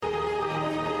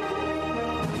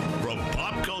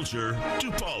culture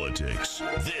to politics.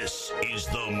 This is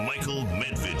the Michael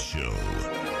Medved Show.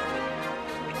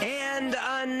 And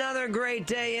another great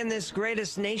day in this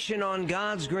greatest nation on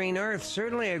God's green earth.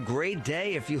 Certainly a great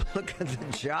day if you look at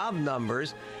the job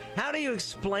numbers. How do you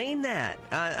explain that?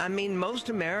 I mean, most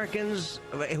Americans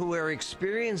who are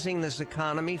experiencing this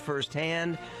economy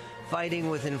firsthand, fighting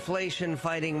with inflation,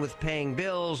 fighting with paying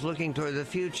bills, looking toward the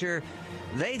future,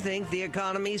 they think the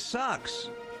economy sucks.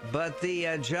 But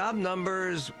the job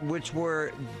numbers, which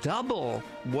were double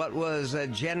what was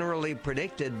generally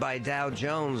predicted by Dow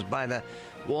Jones, by the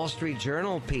Wall Street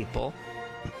Journal people,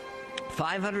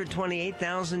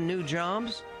 528,000 new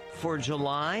jobs for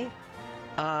July.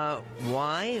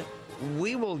 Why?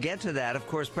 We will get to that. Of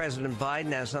course, President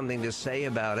Biden has something to say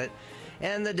about it.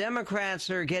 And the Democrats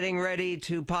are getting ready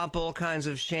to pop all kinds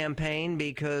of champagne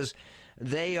because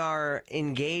they are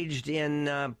engaged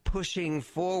in pushing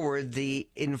forward the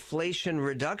Inflation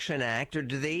Reduction Act, or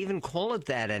do they even call it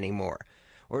that anymore?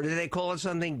 Or do they call it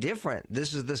something different?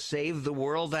 This is the Save the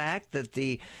World Act that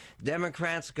the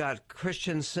Democrats got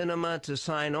Christian Cinema to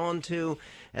sign on to,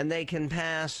 and they can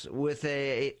pass with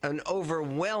an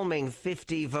overwhelming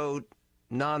 50-vote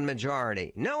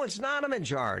non-majority. No, it's not a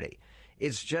majority.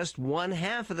 It's just one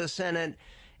half of the Senate,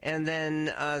 and then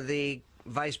the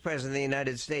Vice President of the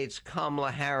United States, Kamala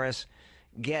Harris,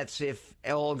 gets, if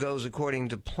all goes according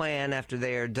to plan, after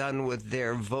they are done with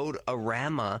their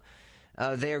vote-a-rama,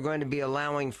 they are going to be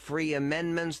allowing free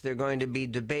amendments. They're going to be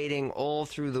debating all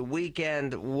through the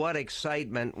weekend. What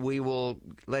excitement. We will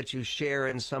let you share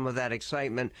in some of that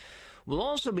excitement. We'll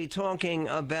also be talking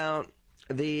about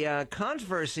the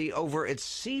controversy over at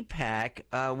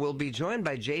CPAC. We'll be joined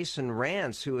by Jason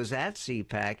Rance, who is at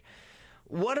CPAC.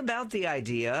 What about the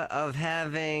idea of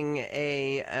having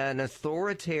an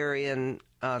authoritarian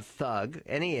thug,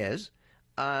 and he is,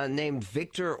 named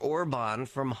Viktor Orban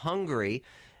from Hungary,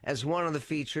 as one of the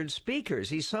featured speakers?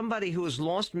 He's somebody who has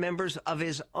lost members of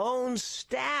his own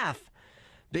staff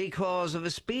because of a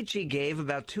speech he gave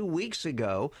about 2 weeks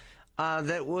ago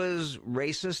that was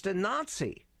racist and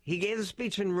Nazi. He gave the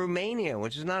speech in Romania,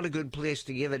 which is not a good place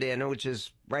to give it in, which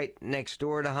is right next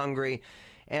door to Hungary.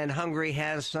 And Hungary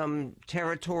has some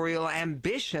territorial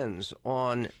ambitions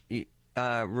on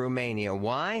Romania.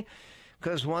 Why?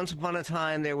 Because once upon a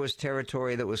time there was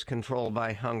territory that was controlled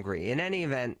by Hungary. In any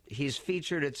event, he's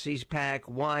featured at CPAC.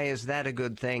 Why is that a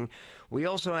good thing? We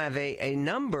also have a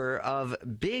number of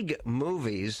big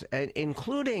movies,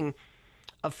 including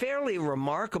a fairly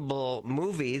remarkable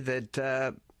movie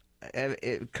that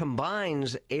it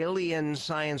combines alien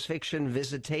science fiction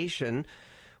visitation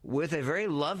with a very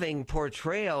loving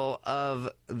portrayal of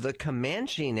the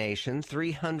Comanche Nation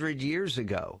 300 years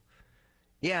ago.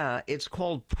 Yeah, it's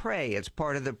called Prey. It's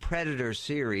part of the Predator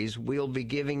series. We'll be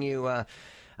giving you a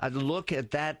look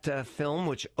at that film,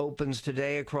 which opens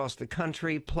today across the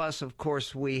country. Plus, of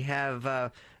course, we have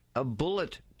a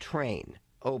Bullet Train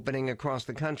opening across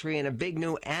the country, and a big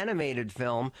new animated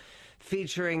film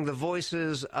featuring the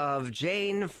voices of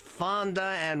Jane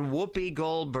Fonda and Whoopi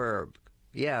Goldberg.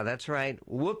 Yeah, that's right,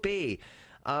 Whoopi.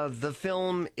 The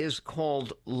film is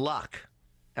called Luck.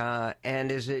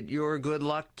 And is it your good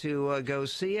luck to go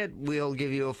see it? We'll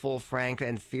give you a full, frank,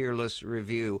 and fearless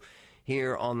review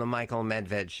here on the Michael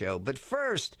Medved Show. But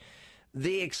first,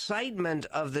 the excitement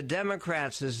of the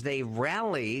Democrats as they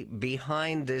rally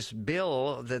behind this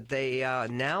bill that they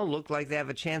now look like they have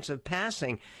a chance of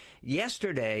passing.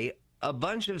 Yesterday, a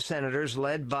bunch of senators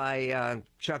led by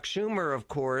Chuck Schumer, of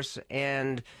course,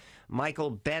 and Michael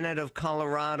Bennet of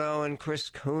Colorado and Chris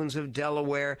Coons of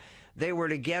Delaware, they were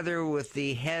together with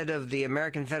the head of the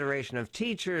American Federation of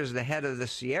Teachers, the head of the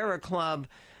Sierra Club,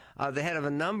 the head of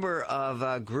a number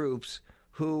of groups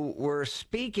who were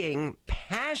speaking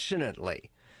passionately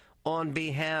on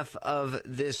behalf of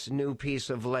this new piece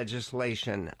of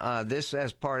legislation. This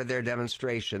as part of their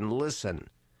demonstration. Listen.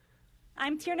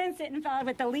 I'm Tiernan Sittenfeld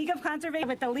with the League of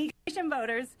Conservation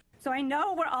Voters. So I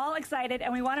know we're all excited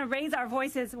and we want to raise our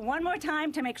voices one more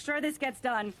time to make sure this gets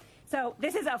done. So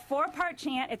this is a four-part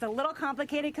chant. It's a little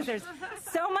complicated because there's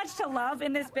so much to love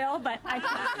in this bill, but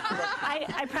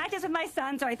I practice with my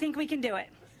son, so I think we can do it.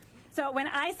 So when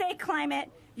I say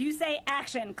climate, you say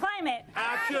action. Climate.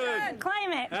 Action.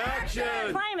 Climate. Action.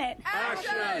 Climate.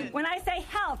 Action. When I say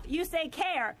health, you say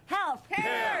care. Health.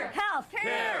 Care. Health.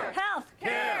 Care. Health.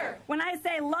 Care. When I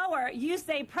say lower, you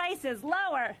say prices.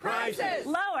 Lower. Prices.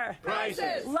 Lower.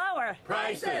 Prices. Lower.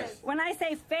 Prices. When I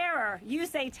say fairer, you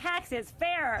say taxes.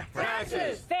 Fairer.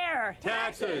 Taxes. Fair.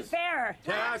 Taxes. Fairer.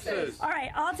 Taxes. All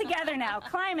right, all together now.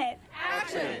 Climate.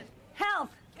 Action. Health.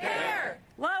 Care.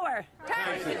 Lower.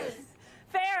 Taxes.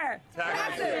 Fair.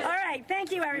 Taxes. All right. right.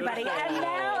 Thank you, everybody. And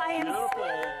now I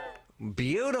am...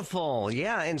 Beautiful.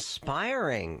 Yeah,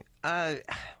 inspiring.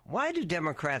 Why do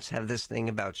Democrats have this thing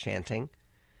about chanting?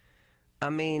 I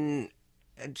mean,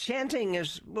 chanting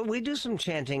is... Well, we do some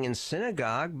chanting in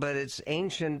synagogue, but it's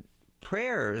ancient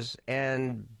prayers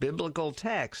and biblical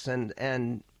texts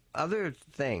and other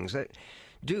things.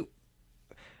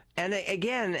 And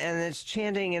again, and it's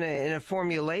chanting in a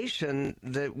formulation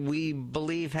that we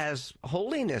believe has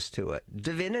holiness to it,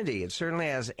 divinity. It certainly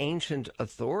has ancient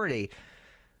authority.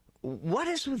 What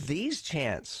is with these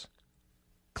chants?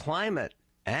 Climate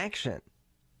action.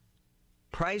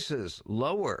 Prices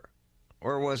lower.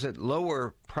 Or was it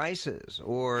lower prices?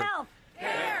 Or Health.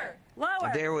 Care.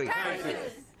 Lower. There we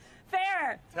Taxes.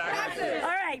 Fair. Taxes. All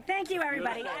right. Thank you,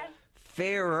 everybody.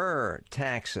 Fairer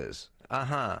taxes.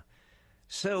 Uh-huh.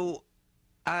 So,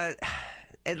 at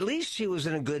least she was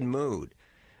in a good mood.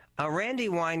 Randy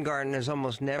Weingarten is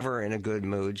almost never in a good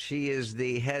mood. She is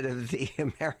the head of the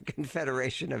American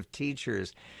Federation of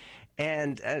Teachers,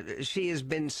 and she has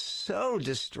been so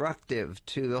destructive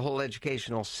to the whole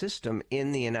educational system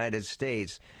in the United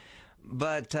States.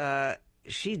 But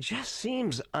she just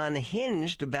seems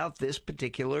unhinged about this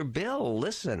particular bill.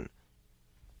 Listen.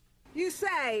 You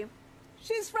say,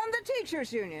 she's from the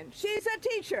teachers union. She's a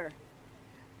teacher.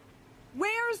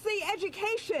 Where's the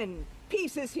education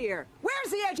pieces here?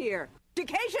 Where's the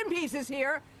education pieces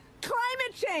here?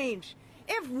 Climate change.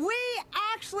 If we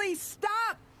actually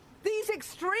stop these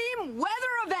extreme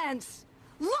weather events,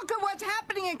 look at what's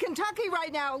happening in Kentucky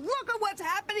right now. Look at what's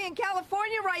happening in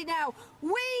California right now.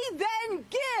 We then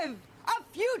give a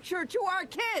future to our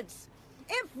kids.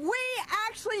 If we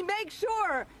actually make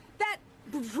sure that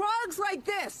drugs like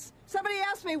this... Somebody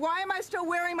asked me, why am I still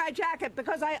wearing my jacket?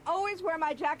 Because I always wear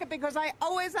my jacket because I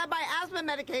always have my asthma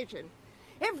medication.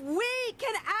 If we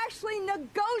can actually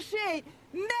negotiate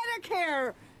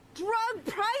Medicare drug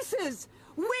prices,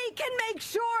 we can make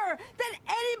sure that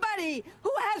anybody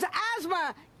who has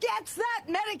asthma gets that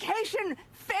medication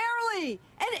fairly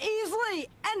and easily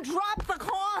and drop the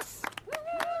costs.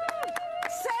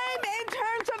 Same in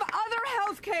terms of other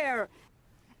health care.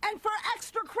 And for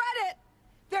extra credit,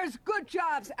 there's good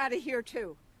jobs out of here,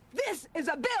 too. This is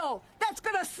a bill that's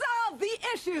going to solve the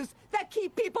issues that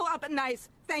keep people up at night.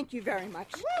 Thank you very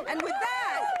much. And with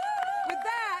that...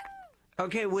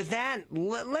 Okay, with that,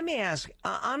 let me ask,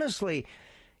 honestly,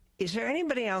 is there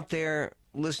anybody out there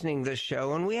listening to this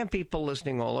show, and we have people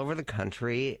listening all over the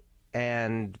country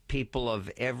and people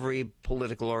of every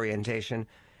political orientation,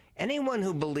 anyone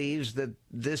who believes that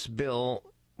this bill,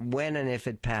 when and if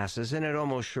it passes, and it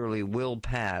almost surely will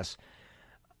pass,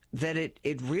 that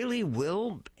it really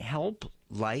will help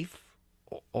life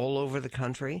all over the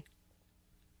country?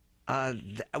 How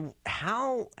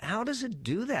does it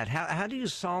do that? How do you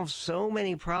solve so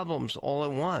many problems all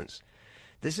at once?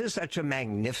 This is such a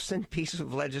magnificent piece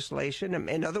of legislation.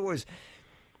 In other words,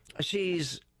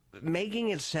 she's making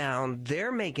it sound,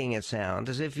 they're making it sound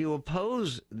as if you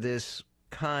oppose this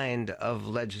kind of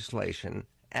legislation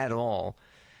at all,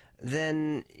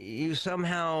 then you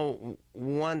somehow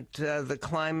want the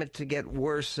climate to get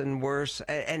worse and worse.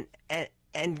 And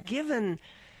given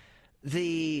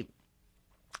the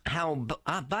how,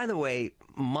 by the way,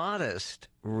 modest,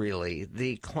 really,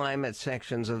 the climate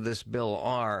sections of this bill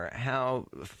are, how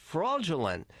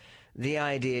fraudulent the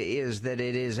idea is that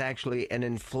it is actually an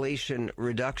inflation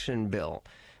reduction bill.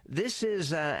 This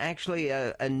is actually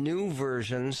a new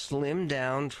version, slimmed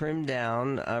down, trimmed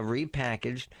down,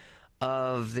 repackaged,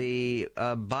 of the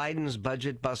Biden's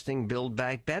budget-busting Build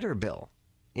Back Better bill.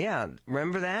 Yeah,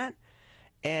 remember that?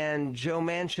 And Joe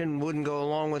Manchin wouldn't go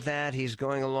along with that. He's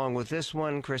going along with this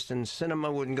one. Kristen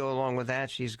Sinema wouldn't go along with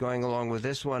that. She's going along with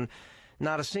this one.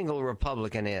 Not a single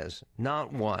Republican is.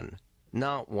 Not one.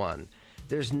 Not one.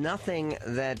 There's nothing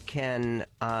that can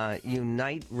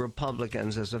unite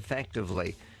Republicans as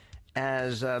effectively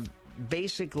as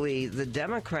basically the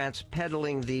Democrats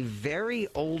peddling the very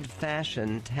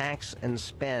old-fashioned tax and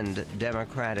spend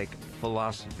Democratic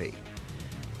philosophy.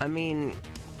 I mean,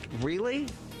 really?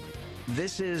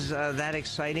 This is that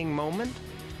exciting moment?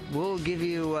 We'll give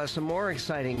you some more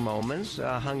exciting moments.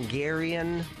 A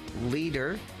Hungarian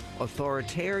leader,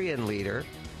 authoritarian leader,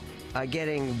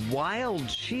 getting wild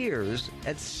cheers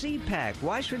at CPAC.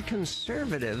 Why should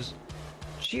conservatives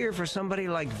cheer for somebody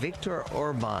like Viktor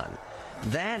Orban?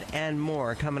 That and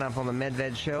more coming up on the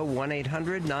Medved Show,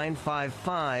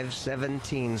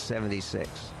 1-800-955-1776.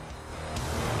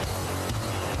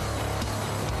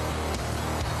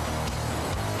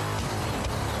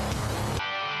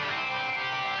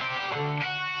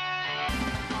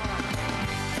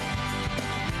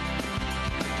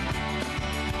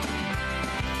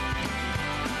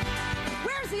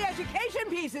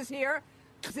 pieces here.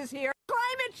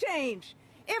 Climate change.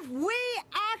 If we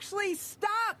actually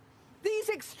stop these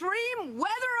extreme weather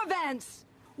events,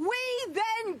 we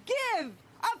then give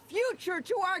a future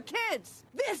to our kids.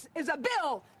 This is a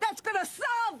bill that's going to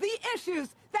solve the issues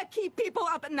that keep people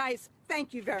up at night.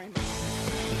 Thank you very much.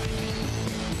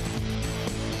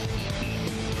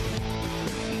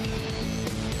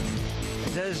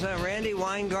 Does Randy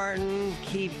Weingarten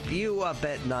keep you up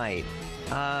at night?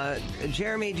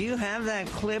 Jeremy, do you have that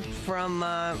clip from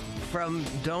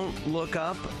Don't Look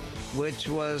Up, which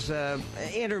was an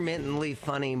intermittently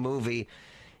funny movie?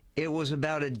 It was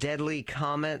about a deadly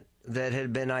comet that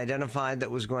had been identified that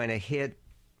was going to hit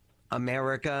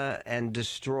America and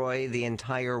destroy the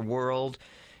entire world,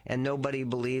 and nobody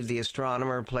believed the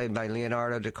astronomer played by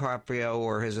Leonardo DiCaprio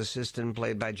or his assistant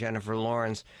played by Jennifer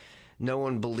Lawrence. No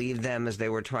one believed them as they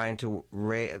were trying to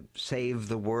save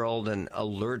the world and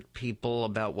alert people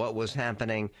about what was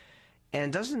happening.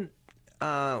 And doesn't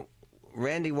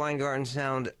Randy Weingarten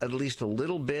sound at least a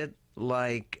little bit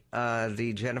like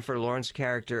the Jennifer Lawrence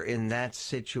character in that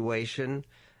situation?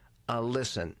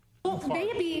 Listen. Well,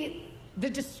 maybe the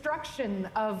destruction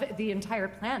of the entire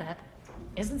planet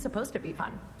isn't supposed to be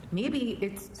fun. Maybe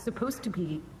it's supposed to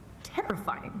be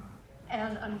terrifying.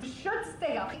 And should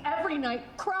stay up every night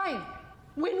crying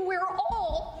when we're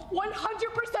all 100%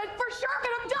 for sure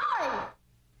gonna die.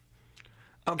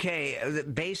 Okay,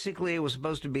 basically it was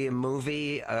supposed to be a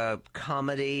movie, a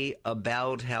comedy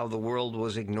about how the world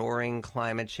was ignoring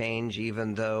climate change,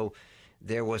 even though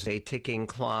there was a ticking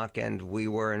clock and we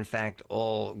were in fact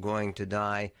all going to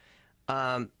die.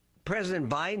 President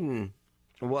Biden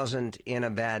wasn't in a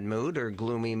bad mood or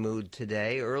gloomy mood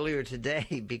today. Earlier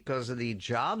today, because of the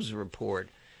jobs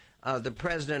report, the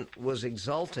president was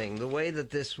exulting. The way that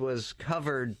this was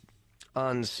covered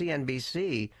on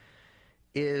CNBC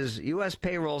is U.S.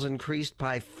 payrolls increased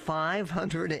by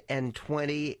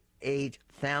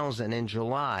 528,000 in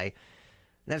July.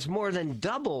 That's more than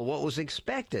double what was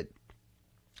expected.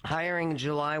 Hiring in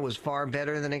July was far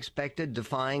better than expected,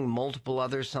 defying multiple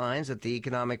other signs that the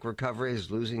economic recovery is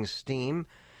losing steam.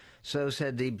 So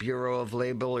said the Bureau of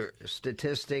Labor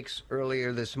Statistics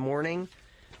earlier this morning.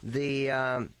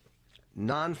 The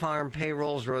non-farm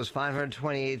payrolls rose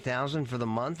 528,000 for the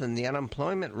month, and the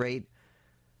unemployment rate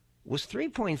was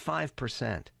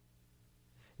 3.5%.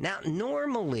 Now,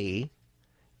 normally,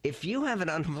 if you have an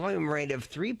unemployment rate of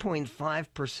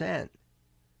 3.5%,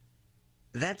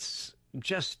 that's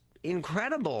just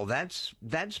incredible. That's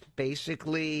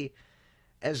basically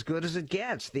as good as it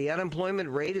gets. The unemployment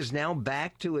rate is now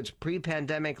back to its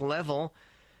pre-pandemic level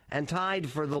and tied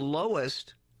for the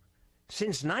lowest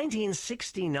since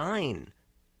 1969.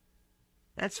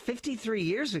 That's 53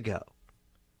 years ago.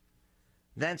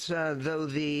 That's though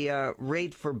the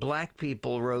rate for black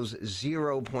people rose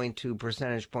 0.2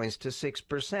 percentage points to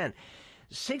 6%.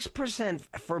 6%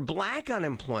 for black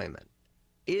unemployment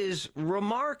is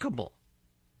remarkable.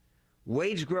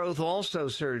 Wage growth also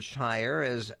surged higher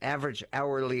as average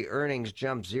hourly earnings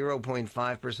jumped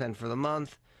 0.5% for the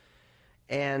month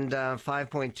and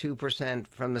 5.2%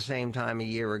 from the same time a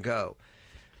year ago.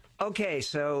 Okay,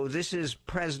 so this is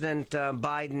President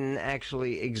Biden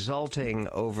actually exulting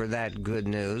over that good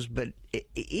news, but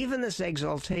even this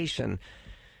exultation,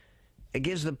 it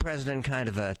gives the president kind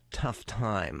of a tough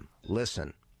time.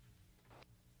 Listen.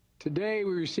 Today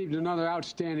we received another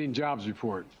outstanding jobs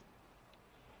report.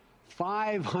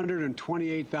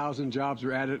 528,000 jobs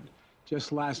were added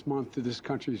just last month to this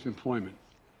country's employment.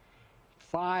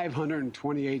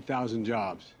 528,000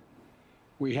 jobs.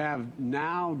 We have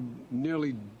now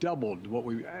nearly doubled what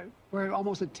we're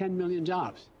almost at 10 million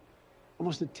jobs.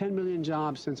 Almost at 10 million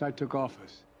jobs since I took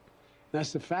office.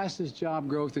 That's the fastest job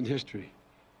growth in history.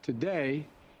 Today,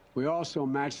 we also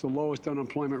matched the lowest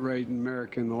unemployment rate in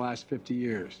America in the last 50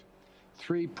 years.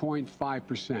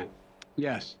 3.5%.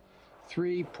 Yes,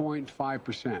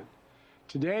 3.5%.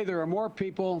 Today, there are more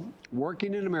people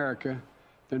working in America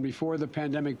than before the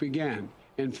pandemic began.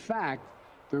 In fact,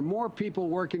 there are more people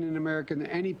working in America than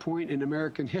any point in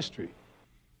American history.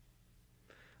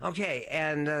 Okay,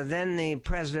 and then the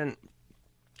president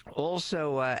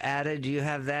also added, do you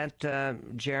have that,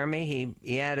 Jeremy?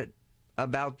 He added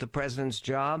about the president's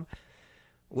job.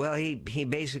 Well, he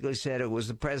basically said it was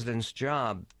the president's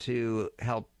job to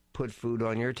help put food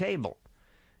on your table.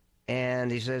 And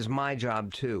he says, my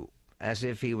job too, as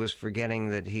if he was forgetting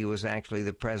that he was actually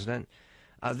the president.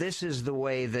 This is the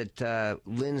way that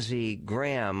Lindsey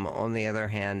Graham, on the other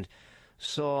hand,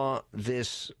 saw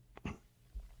this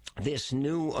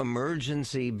new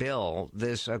emergency bill,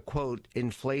 this, quote,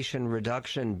 inflation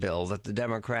reduction bill that the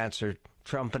Democrats are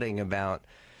trumpeting about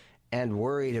and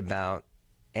worried about.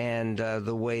 and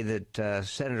the way that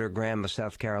Senator Graham of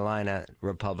South Carolina,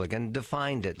 Republican,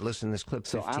 defined it. Listen to this clip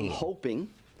 15. So I'm hoping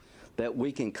that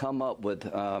we can come up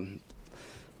with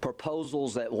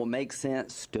proposals that will make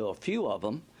sense to a few of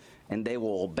them, and they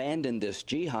will abandon this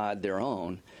jihad their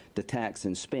own to tax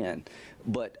and spend.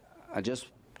 But I just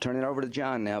turn it over to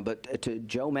John now, but to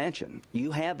Joe Manchin,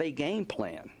 you have a game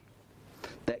plan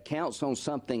that counts on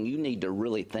something you need to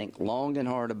really think long and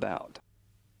hard about.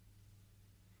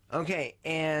 Okay,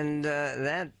 and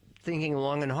that thinking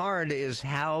long and hard is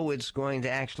how it's going to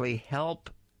actually help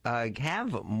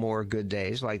have more good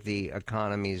days, like the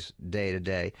economy's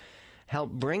day-to-day,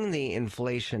 help bring the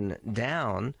inflation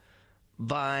down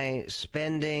by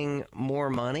spending more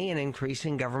money and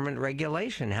increasing government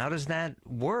regulation. How does that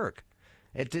work?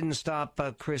 It didn't stop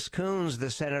Chris Coons, the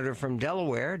senator from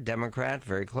Delaware, Democrat,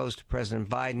 very close to President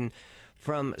Biden,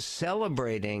 from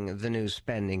celebrating the new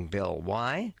spending bill.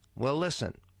 Why? Well,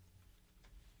 listen.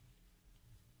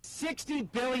 $60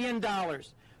 billion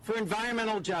for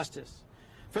environmental justice,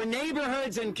 for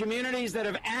neighborhoods and communities that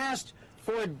have asked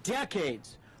for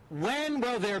decades. When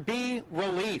will there be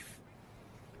relief?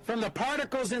 From the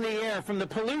particles in the air, from the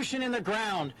pollution in the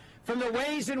ground, from the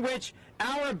ways in which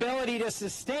our ability to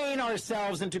sustain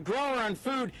ourselves and to grow our own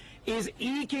food is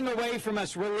eking away from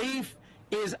us. Relief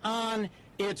is on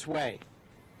its way.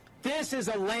 This is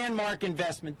a landmark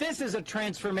investment. This is a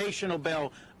transformational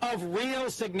bill of real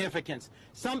significance,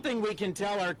 something we can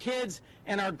tell our kids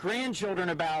and our grandchildren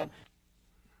about.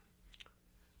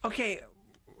 Okay,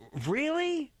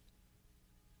 really?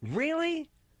 Really?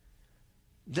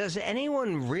 Does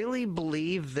anyone really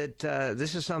believe that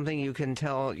this is something you can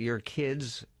tell your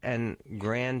kids and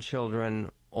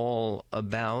grandchildren all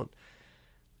about?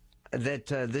 That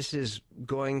this is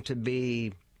going to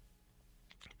be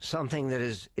something that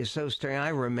is so stirring? I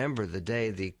remember the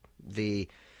day the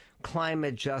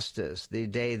climate justice, the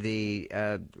day the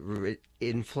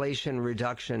inflation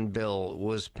reduction bill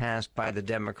was passed by the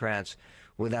Democrats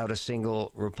without a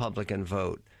single Republican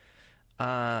vote.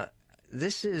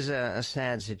 This is a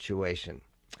sad situation.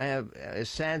 A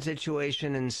sad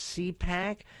situation in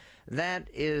CPAC. That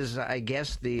is, I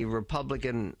guess, the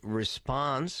Republican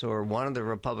response, or one of the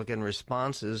Republican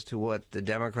responses to what the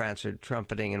Democrats are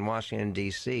trumpeting in Washington,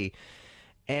 D.C.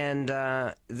 And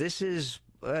this is,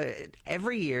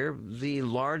 every year, the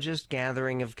largest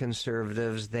gathering of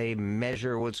conservatives. They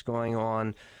measure what's going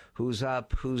on, who's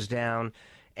up, who's down.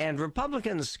 And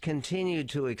Republicans continue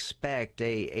to expect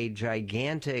a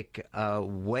gigantic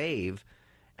wave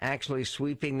actually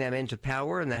sweeping them into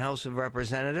power in the House of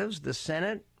Representatives. The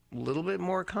Senate, a little bit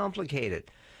more complicated.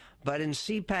 But in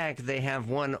CPAC, they have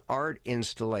one art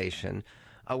installation.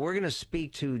 We're going to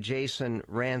speak to Jason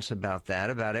Rance about that,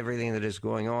 about everything that is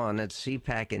going on at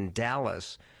CPAC in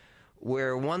Dallas,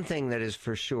 where one thing that is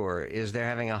for sure is they're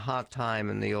having a hot time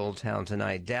in the Old Town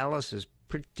tonight. Dallas is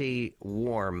pretty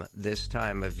warm this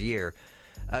time of year.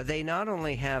 They not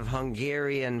only have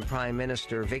Hungarian Prime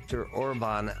Minister Viktor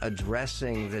Orban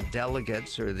addressing the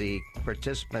delegates or the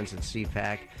participants at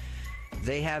CPAC,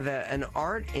 they have an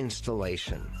art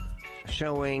installation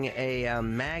showing a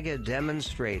MAGA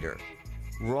demonstrator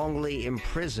wrongly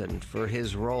imprisoned for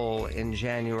his role in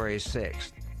January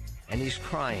 6th. And he's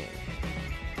crying.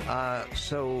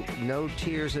 So no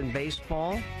tears in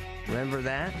baseball. Remember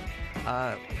that?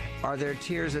 Are there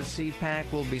tears at CPAC?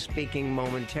 We'll be speaking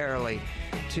momentarily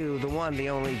to the one, the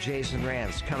only Jason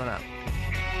Rance, coming up.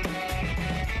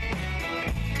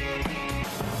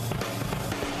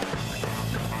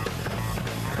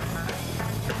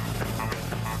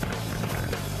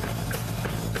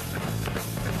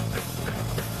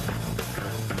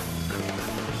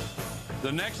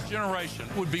 The next generation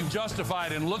would be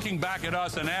justified in looking back at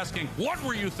us and asking, what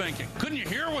were you thinking? Couldn't you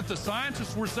hear what the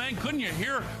scientists were saying? Couldn't you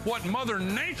hear what Mother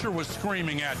Nature was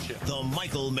screaming at you? The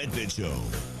Michael Medved Show.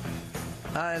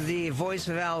 The voice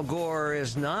of Al Gore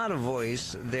is not a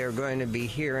voice they're going to be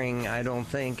hearing, I don't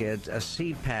think, at a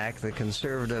CPAC, the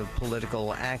Conservative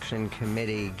Political Action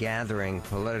Committee gathering,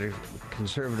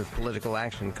 Conservative Political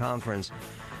Action Conference,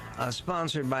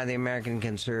 sponsored by the American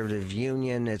Conservative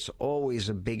Union. It's always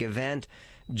a big event.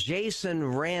 Jason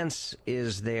Rance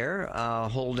is there,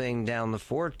 holding down the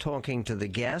fort, talking to the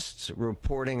guests,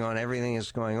 reporting on everything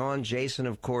that's going on. Jason,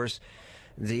 of course,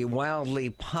 the wildly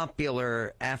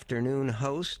popular afternoon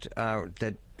host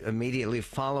that immediately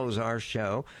follows our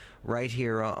show right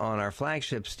here on our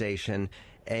flagship station,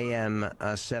 AM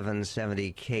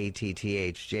 770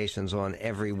 KTTH. Jason's on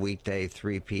every weekday,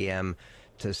 3 p.m.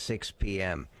 to 6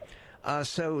 p.m.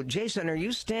 So, Jason, are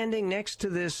you standing next to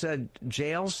this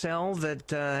jail cell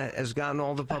that has gotten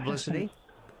all the publicity?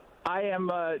 I am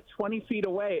 20 feet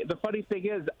away. The funny thing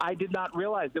is, I did not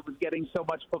realize it was getting so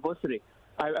much publicity.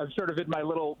 I'm sort of in my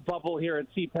little bubble here at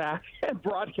CPAC and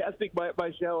broadcasting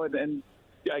my show, and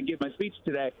I gave my speech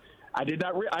today. I did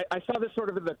not. I saw this sort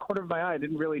of in the corner of my eye. I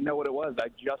didn't really know what it was. I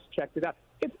just checked it out.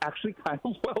 It's actually kind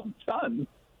of well done.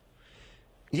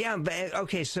 Yeah, but,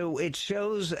 okay, so it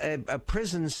shows a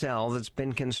prison cell that's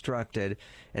been constructed,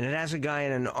 and it has a guy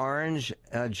in an orange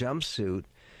jumpsuit,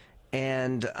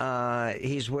 and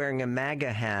he's wearing a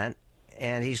MAGA hat,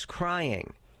 and he's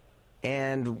crying.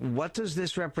 And what does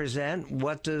this represent?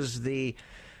 What is the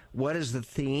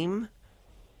theme?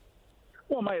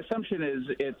 Well, my assumption is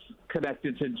it's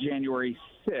connected to January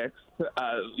 6th.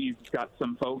 You've got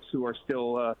some folks who are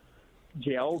still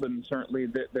jailed, and certainly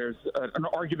there's an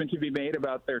argument to be made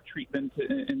about their treatment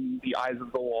in the eyes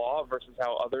of the law versus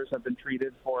how others have been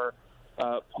treated for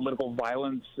political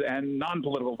violence and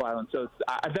non-political violence. So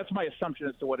that's my assumption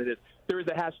as to what it is. There is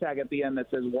a hashtag at the end that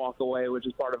says walk away, which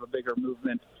is part of a bigger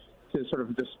movement to sort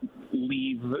of just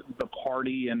leave the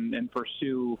party and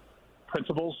pursue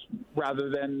principles rather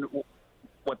than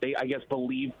what they, I guess,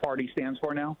 believe party stands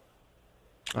for now.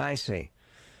 I see.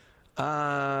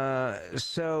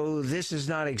 So this is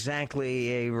not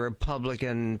exactly a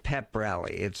Republican pep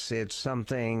rally. It's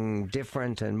something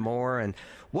different and more. And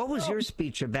what was your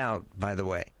speech about, by the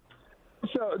way?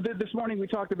 So this morning we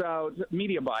talked about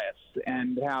media bias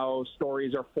and how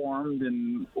stories are formed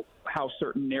and how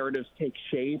certain narratives take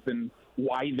shape and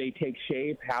why they take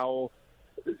shape, how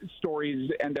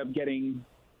stories end up getting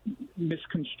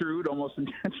misconstrued almost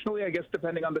intentionally, I guess,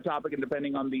 depending on the topic and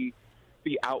depending on the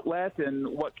outlet, and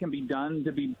what can be done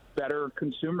to be better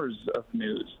consumers of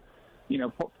news. You know,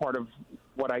 part of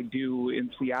what I do in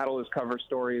Seattle is cover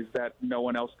stories that no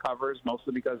one else covers,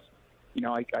 mostly because, you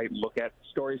know, I look at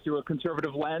stories through a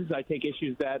conservative lens. I take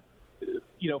issues that,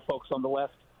 you know, folks on the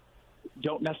left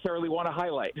don't necessarily want to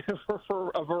highlight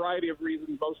for a variety of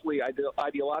reasons, mostly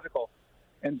ideological.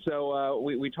 And so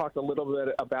we talked a little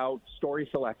bit about story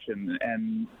selection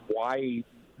and why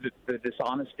the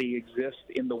dishonesty exists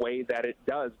in the way that it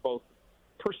does, both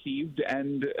perceived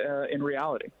and in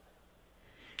reality.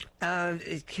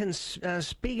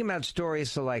 Speaking about story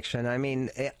selection, I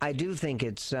mean, I do think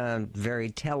it's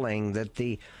very telling that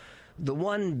the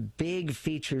one big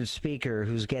featured speaker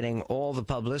who's getting all the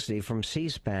publicity from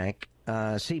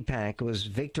CPAC was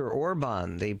Viktor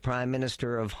Orban, the Prime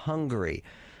Minister of Hungary.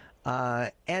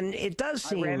 And it does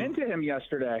seem... I ran into him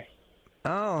yesterday.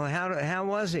 Oh, how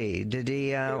was he? Did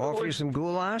he offer you some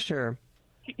goulash, or?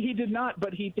 He did not,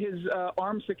 but his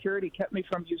armed security kept me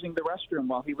from using the restroom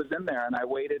while he was in there, and I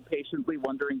waited patiently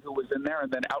wondering who was in there,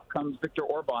 and then out comes Viktor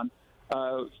Orban,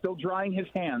 still drying his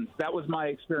hands. That was my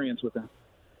experience with him.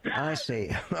 I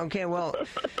see. Okay, well,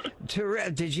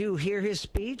 did you hear his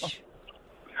speech?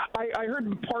 I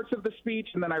heard parts of the speech,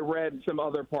 and then I read some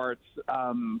other parts.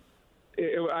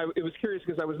 It was curious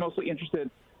because I was mostly interested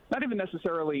not even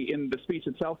necessarily in the speech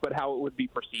itself, but how it would be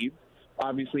perceived.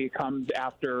 Obviously, it comes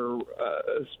after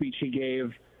a speech he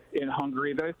gave in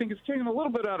Hungary that I think is taken a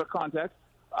little bit out of context.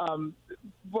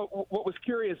 What was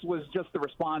curious was just the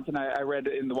response, and I read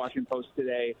in the Washington Post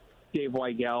today, Dave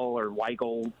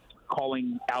Weigel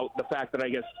calling out the fact that I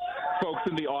guess folks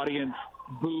in the audience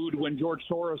booed when George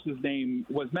Soros' name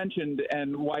was mentioned,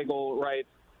 and Weigel writes,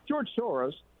 George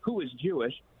Soros, who is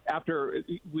Jewish, after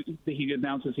he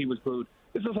announces he was booed.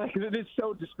 This is like, it is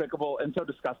so despicable and so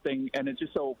disgusting, and it's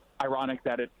just so ironic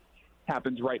that it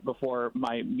happens right before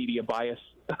my media bias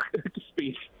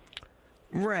speech.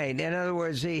 Right. In other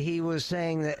words, he was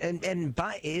saying that,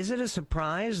 is it a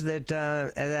surprise that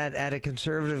that at a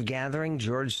conservative gathering,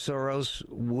 George Soros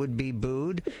would be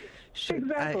booed?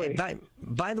 Exactly.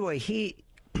 By the way, he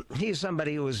is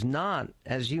somebody who is not,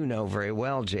 as you know very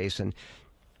well, Jason,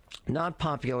 not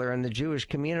popular in the Jewish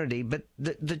community, but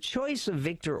the choice of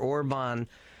Viktor Orban,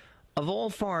 of all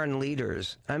foreign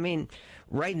leaders, I mean,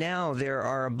 right now there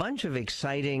are a bunch of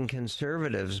exciting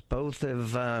conservatives, both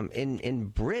of in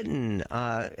Britain.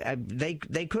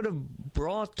 They could have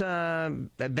brought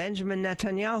Benjamin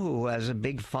Netanyahu, who has a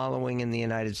big following in the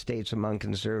United States among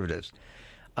conservatives.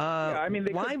 Yeah, I mean,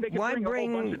 they could bring a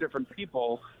whole bunch of different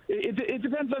people. It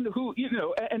depends on who, you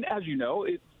know, and as you know,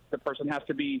 the person has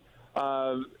to be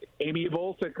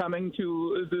amiable to coming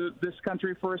to this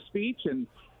country for a speech and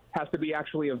has to be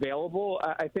actually available.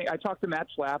 I think I talked to Matt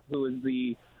Schlapp, who is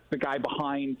the guy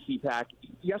behind CPAC,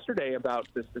 yesterday about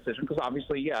this decision, because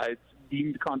obviously, yeah, it's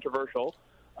deemed controversial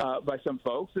by some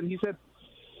folks. And he said,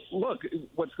 look,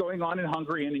 what's going on in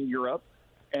Hungary and in Europe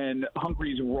and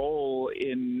Hungary's role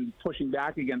in pushing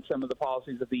back against some of the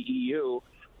policies of the EU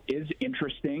is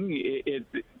interesting. It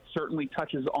certainly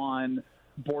touches on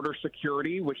border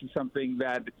security, which is something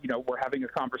that, we're having a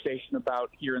conversation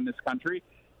about here in this country.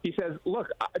 He says, look,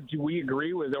 do we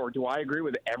agree with, or do I agree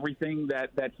with everything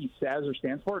that he says or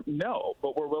stands for? No,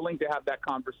 but we're willing to have that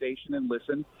conversation and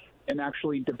listen and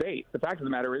actually debate. The fact of the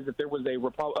matter is, if there was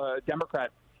a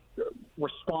Democrat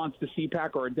response to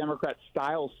CPAC or a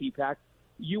Democrat-style CPAC,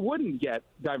 you wouldn't get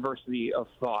diversity of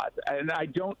thought. And I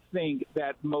don't think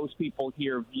that most people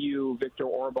here view Viktor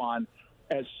Orban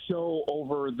as so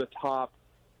over the top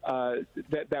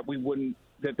that they wouldn't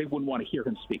want to hear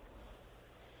him speak.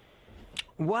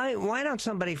 Why not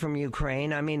somebody from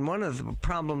Ukraine? I mean, one of the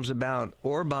problems about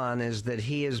Orban is that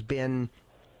he has been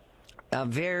a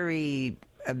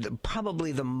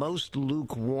probably the most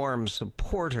lukewarm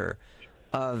supporter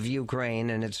of Ukraine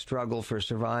and its struggle for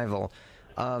survival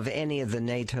of any of the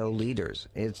NATO leaders.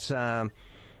 It's and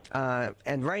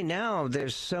right now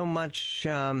there's so much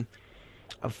a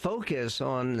focus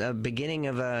on the beginning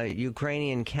of a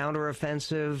Ukrainian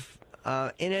counteroffensive.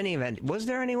 In any event, was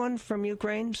there anyone from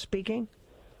Ukraine speaking?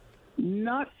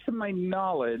 Not to my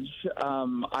knowledge.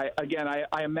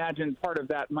 I imagine part of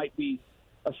that might be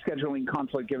a scheduling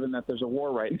conflict, given that there's a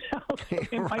war right now.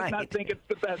 They might not think it's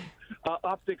the best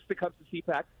optics to come to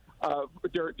CPAC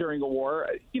during a war.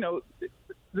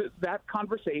 That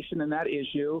conversation and that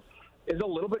issue is a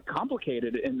little bit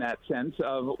complicated in that sense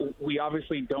of we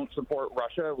obviously don't support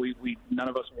Russia. We none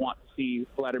of us want to see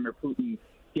Vladimir Putin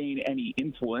gain any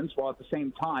influence, while at the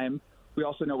same time, we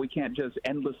also know we can't just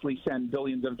endlessly send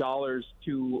billions of dollars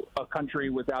to a country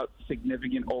without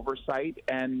significant oversight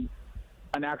and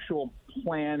an actual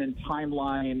plan and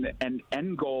timeline and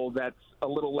end goal that's a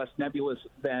little less nebulous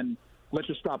than let's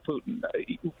just stop Putin.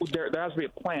 There has to be a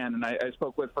plan, and I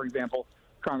spoke with, for example,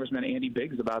 Congressman Andy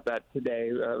Biggs about that today,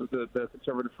 the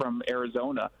conservative from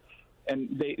Arizona.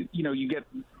 And you get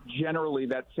generally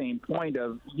that same point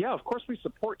of, yeah, of course we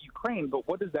support Ukraine, but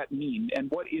what does that mean? And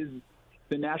what is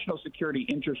the national security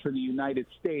interest for the United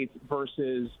States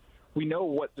versus we know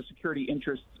what the security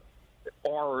interests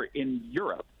are in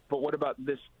Europe, but what about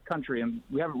this country? And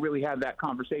we haven't really had that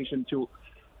conversation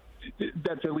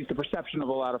that's at least a perception of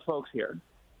a lot of folks here.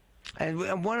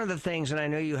 And one of the things, and I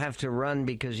know you have to run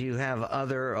because you have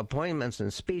other appointments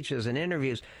and speeches and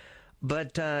interviews,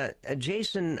 but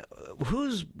Jason,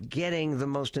 who's getting the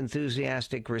most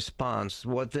enthusiastic response?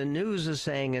 What the news is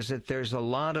saying is that there's a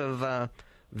lot of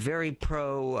very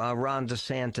pro Ron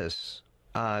DeSantis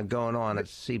going on at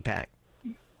CPAC.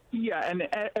 Yeah, and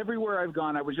everywhere I've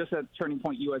gone, I was just at Turning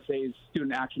Point USA's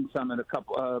Student Action Summit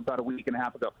about a week and a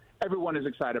half ago. Everyone is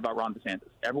excited about Ron DeSantis.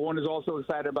 Everyone is also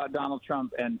excited about Donald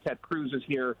Trump, and Ted Cruz is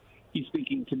here. He's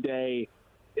speaking today.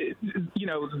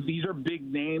 These are big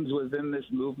names within this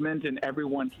movement, and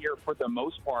everyone here, for the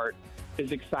most part,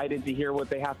 is excited to hear what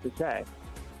they have to say.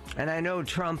 And I know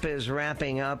Trump is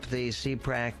wrapping up the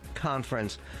CPAC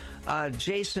conference.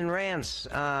 Jason Rance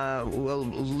will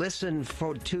listen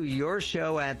to your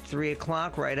show at 3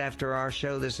 o'clock, right after our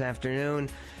show this afternoon.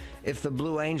 If the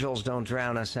Blue Angels don't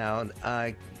drown us out,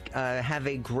 have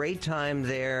a great time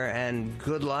there, and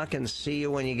good luck, and see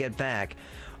you when you get back.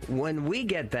 When we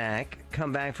get back,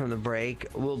 come back from the break,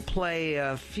 we'll play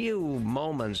a few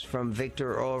moments from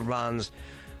Viktor Orban's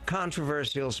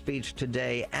controversial speech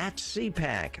today at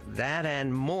CPAC. That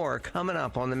and more coming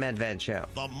up on The Medved Show.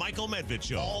 The Michael Medved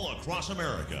Show. All across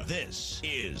America. This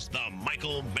is The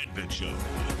Michael Medved Show.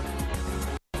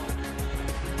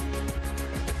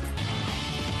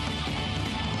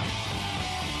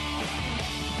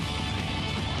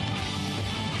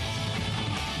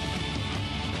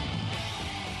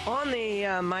 On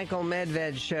the Michael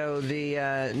Medved Show,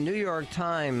 the New York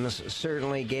Times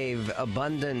certainly gave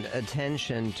abundant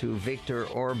attention to Viktor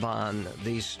Orban,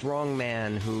 the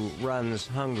strongman who runs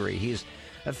Hungary. His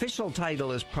official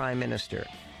title is Prime Minister.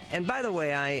 And by the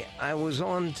way, I was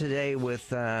on today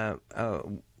with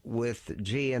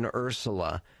G and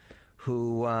Ursula,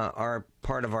 who are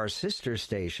part of our sister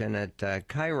station at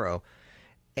Cairo,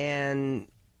 and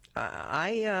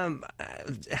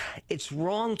it's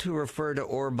wrong to refer to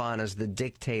Orban as the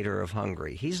dictator of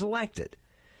Hungary. He's elected.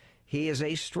 He is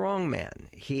a strong man.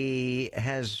 He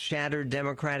has shattered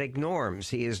democratic norms.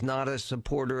 He is not a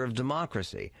supporter of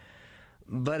democracy.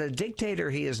 But a dictator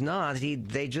he is not.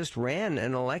 They just ran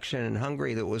an election in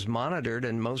Hungary that was monitored,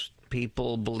 and most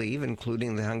people believe,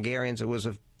 including the Hungarians, it was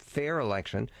a fair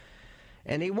election.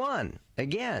 And he won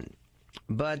again.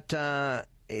 But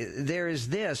there is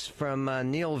this from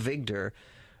Neil Vigdor,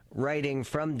 writing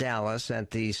from Dallas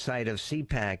at the site of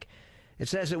CPAC. It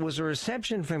says it was a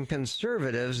reception from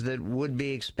conservatives that would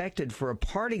be expected for a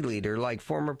party leader like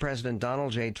former President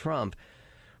Donald J. Trump.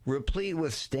 replete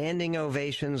with standing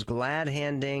ovations, glad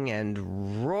handing,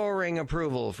 and roaring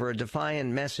approval for a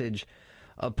defiant message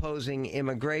opposing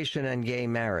immigration and gay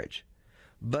marriage.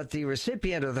 But the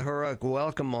recipient of the heroic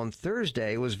welcome on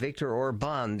Thursday was Viktor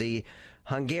Orban, the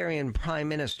Hungarian prime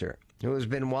minister, who has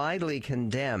been widely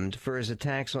condemned for his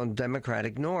attacks on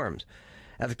democratic norms.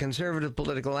 At the Conservative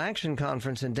Political Action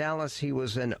Conference in Dallas, he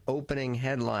was an opening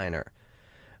headliner.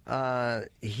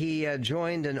 He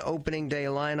joined an opening day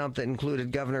lineup that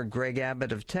included Governor Greg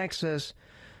Abbott of Texas,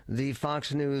 the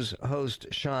Fox News host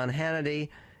Sean Hannity,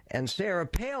 and Sarah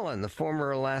Palin, the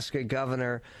former Alaska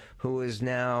governor, who is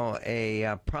now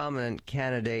a prominent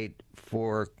candidate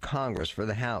for Congress, for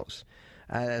the House,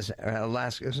 as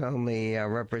Alaska's only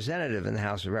representative in the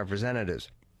House of Representatives.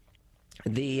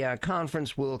 The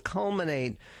conference will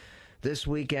culminate this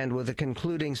weekend with a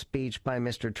concluding speech by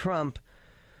Mr. Trump,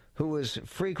 who has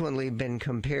frequently been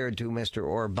compared to Mr.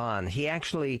 Orban. He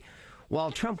actually,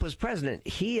 while Trump was president,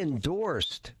 he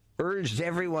urged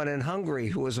everyone in Hungary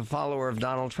who was a follower of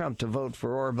Donald Trump to vote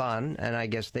for Orban, and I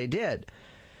guess they did.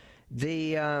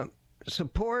 The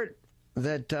support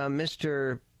that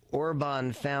Mr.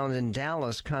 Orban found in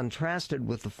Dallas contrasted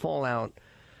with the fallout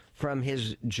from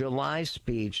his July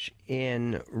speech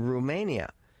in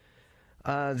Romania.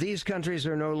 These countries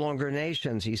are no longer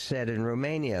nations, he said in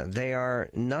Romania. They are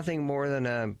nothing more than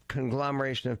a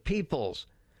conglomeration of peoples.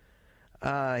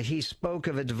 He spoke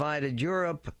of a divided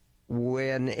Europe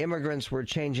when immigrants were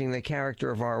changing the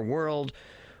character of our world.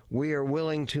 We are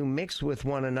willing to mix with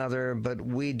one another, but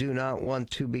we do not want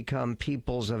to become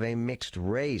peoples of a mixed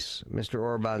race, Mr.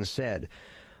 Orban said.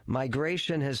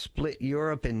 Migration has split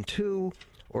Europe in two,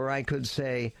 or I could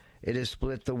say it has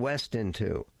split the West in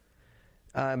two.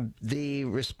 The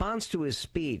response to his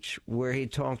speech, where he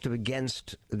talked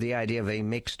against the idea of a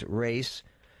mixed race,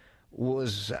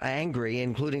 was angry,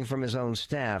 including from his own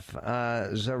staff.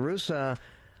 Zarusa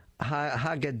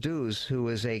Hagedus, who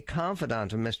is a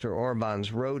confidant of Mr.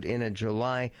 Orban's, wrote in a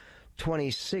July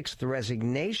 26th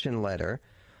resignation letter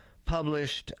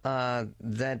published her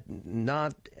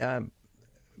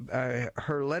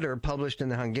letter published in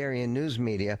the Hungarian news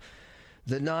media,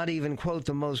 that not even, quote,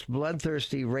 the most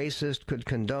bloodthirsty racist could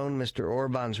condone Mr.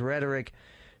 Orban's rhetoric.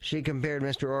 She compared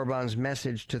Mr. Orban's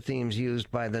message to themes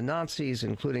used by the Nazis,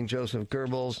 including Joseph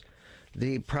Goebbels,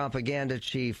 the propaganda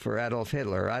chief for Adolf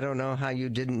Hitler. I don't know how you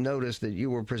didn't notice that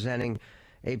you were presenting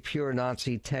a pure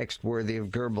Nazi text worthy of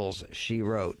Goebbels, she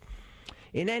wrote.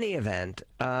 In any event,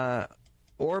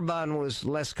 Orban was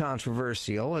less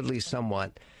controversial, at least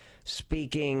somewhat,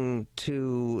 speaking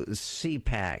to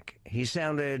CPAC. He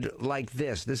sounded like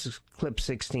this. This is clip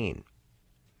 16.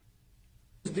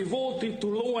 Devoted to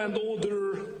law and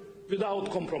order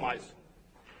without compromise.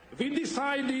 We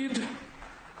decided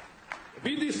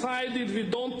we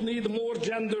don't need more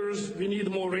genders, we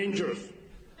need more rangers.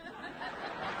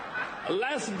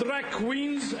 Less drag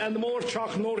queens and more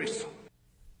Chuck Norris.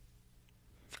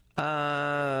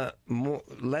 Less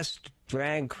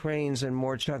drag queens and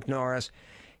more Chuck Norris.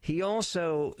 He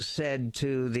also said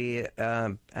to the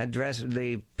address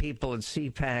the people at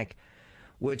CPAC,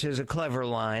 which is a clever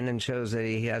line and shows that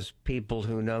he has people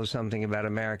who know something about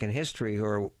American history who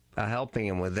are helping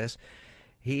him with this.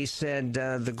 He said,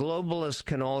 the globalists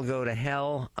can all go to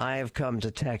hell. I have come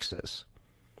to Texas,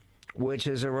 which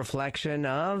is a reflection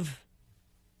of,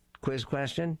 quiz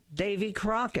question, Davy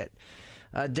Crockett.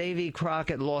 Davy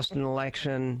Crockett lost an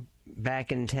election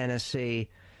back in Tennessee,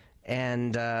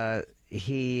 and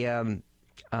he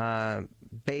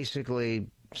basically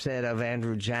said of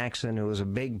Andrew Jackson, who was a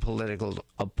big political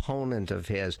opponent of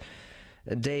his,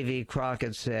 Davy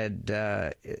Crockett said,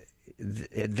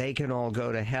 they can all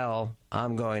go to hell,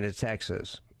 I'm going to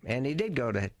Texas. And he did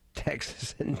go to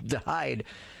Texas and died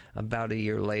about a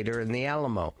year later in the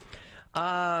Alamo.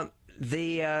 Chuck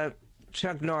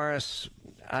Norris,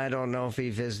 I don't know if he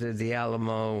visited the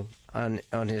Alamo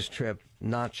on his trip.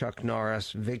 Not Chuck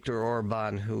Norris. Viktor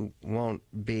Orban, who won't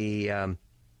be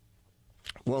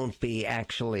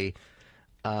actually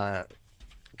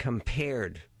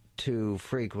compared too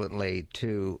frequently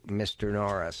to Mr.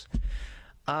 Norris.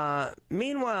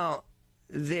 Meanwhile,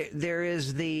 there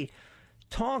is the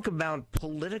talk about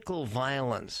political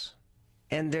violence,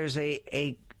 and there's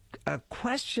a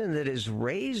question that is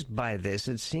raised by this,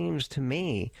 it seems to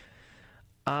me,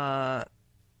 that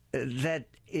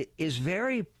is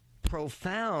very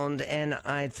profound, and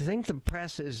I think the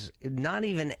press is not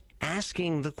even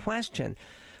asking the question.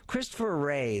 Christopher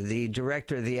Wray, the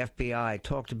director of the FBI,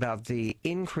 talked about the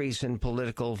increase in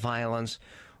political violence,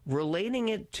 relating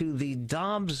it to the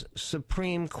Dobbs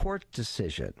Supreme Court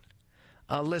decision.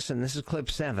 Listen, this is clip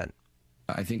 7.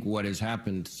 I think what has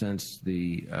happened since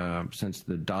the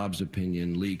Dobbs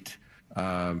opinion leaked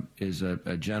is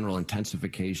a general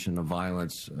intensification of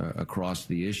violence across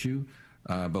the issue.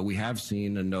 But we have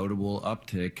seen a notable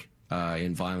uptick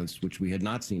in violence, which we had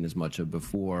not seen as much of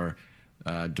before,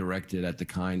 directed at the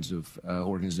kinds of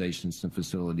organizations and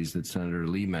facilities that Senator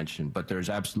Lee mentioned. But there's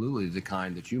absolutely the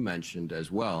kind that you mentioned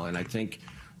as well. And I think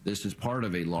this is part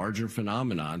of a larger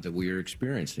phenomenon that we are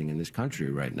experiencing in this country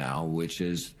right now, which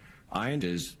is, I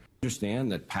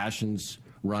understand that passions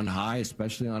run high,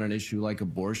 especially on an issue like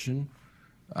abortion,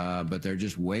 but there are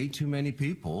just way too many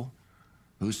people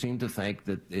who seem to think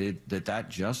that that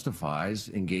justifies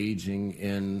engaging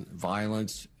in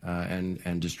violence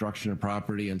and destruction of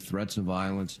property and threats of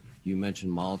violence. You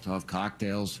mentioned Molotov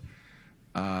cocktails.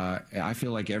 I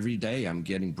feel like every day I'm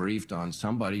getting briefed on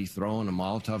somebody throwing a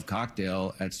Molotov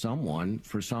cocktail at someone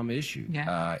for some issue.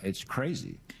 Yeah. It's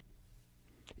crazy.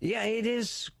 Yeah, it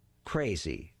is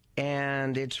crazy.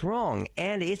 And it's wrong.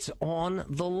 And it's on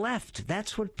the left.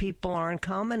 That's what people aren't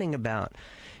commenting about.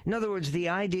 In other words, the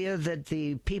idea that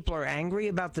the people are angry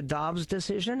about the Dobbs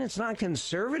decision, it's not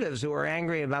conservatives who are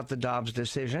angry about the Dobbs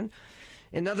decision.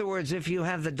 In other words, if you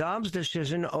have the Dobbs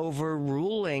decision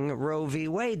overruling Roe v.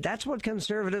 Wade, that's what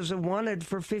conservatives have wanted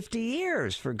for 50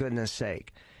 years, for goodness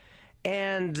sake.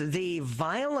 And the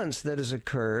violence that has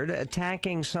occurred,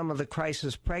 attacking some of the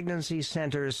crisis pregnancy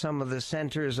centers, some of the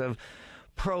centers of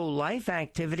pro-life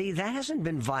activity, that hasn't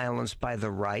been violence by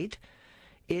the right.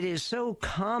 It is so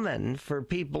common for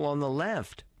people on the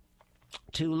left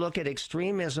to look at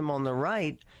extremism on the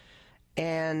right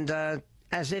and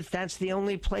as if that's the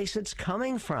only place it's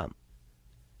coming from.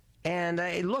 And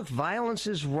look, violence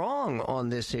is wrong on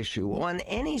this issue, on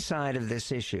any side of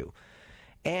this issue.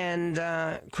 And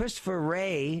Christopher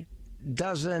Wray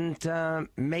doesn't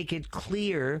make it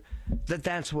clear that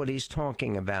that's what he's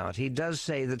talking about. He does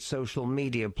say that social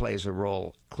media plays a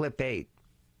role. Clip 8.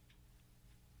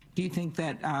 Do you think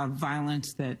that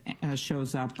violence that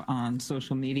shows up on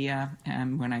social media,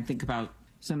 and when I think about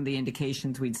some of the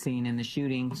indications we'd seen in the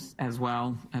shootings as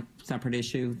well, a separate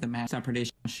issue, the mass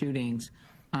shootings,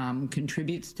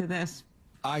 contributes to this?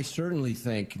 I certainly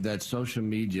think that social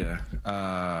media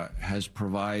has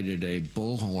provided a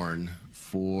bullhorn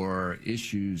for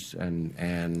issues and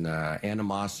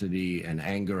animosity and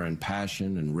anger and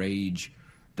passion and rage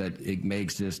that it may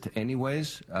exist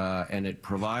anyways, and it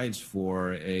provides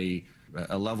for a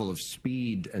level of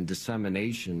speed and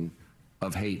dissemination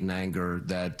of hate and anger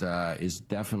that is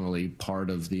definitely part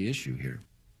of the issue here.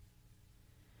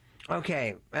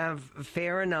 Okay,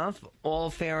 fair enough, all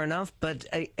fair enough, but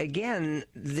again,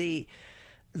 the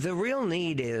real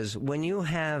need is when you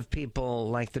have people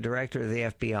like the director of the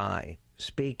FBI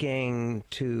speaking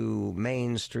to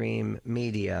mainstream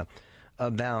media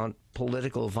about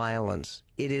political violence,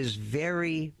 it is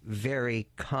very, very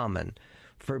common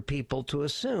for people to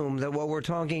assume that what we're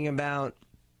talking about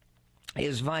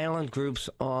is violent groups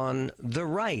on the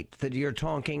right, that you're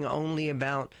talking only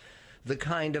about the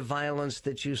kind of violence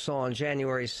that you saw on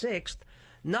January 6th,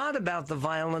 not about the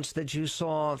violence that you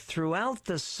saw throughout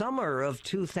the summer of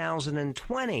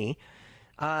 2020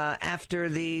 after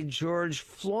the George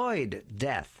Floyd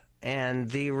death and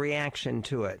the reaction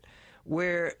to it,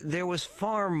 where there was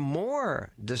far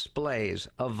more displays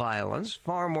of violence,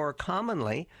 far more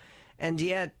commonly, and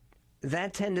yet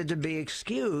that tended to be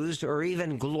excused or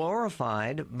even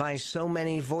glorified by so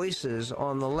many voices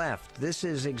on the left. This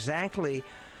is exactly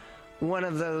one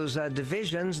of those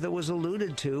divisions that was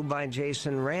alluded to by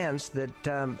Jason Rantz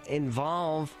that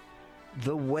involve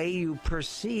the way you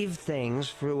perceive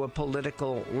things through a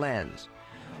political lens.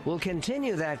 We'll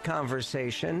continue that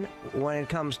conversation when it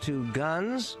comes to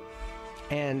guns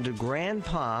and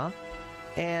grandpa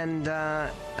and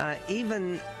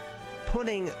even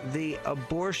putting the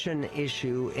abortion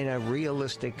issue in a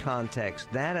realistic context.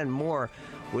 That and more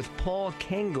with Paul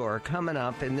Kengor coming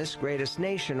up in This Greatest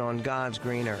Nation on God's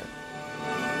Green Earth.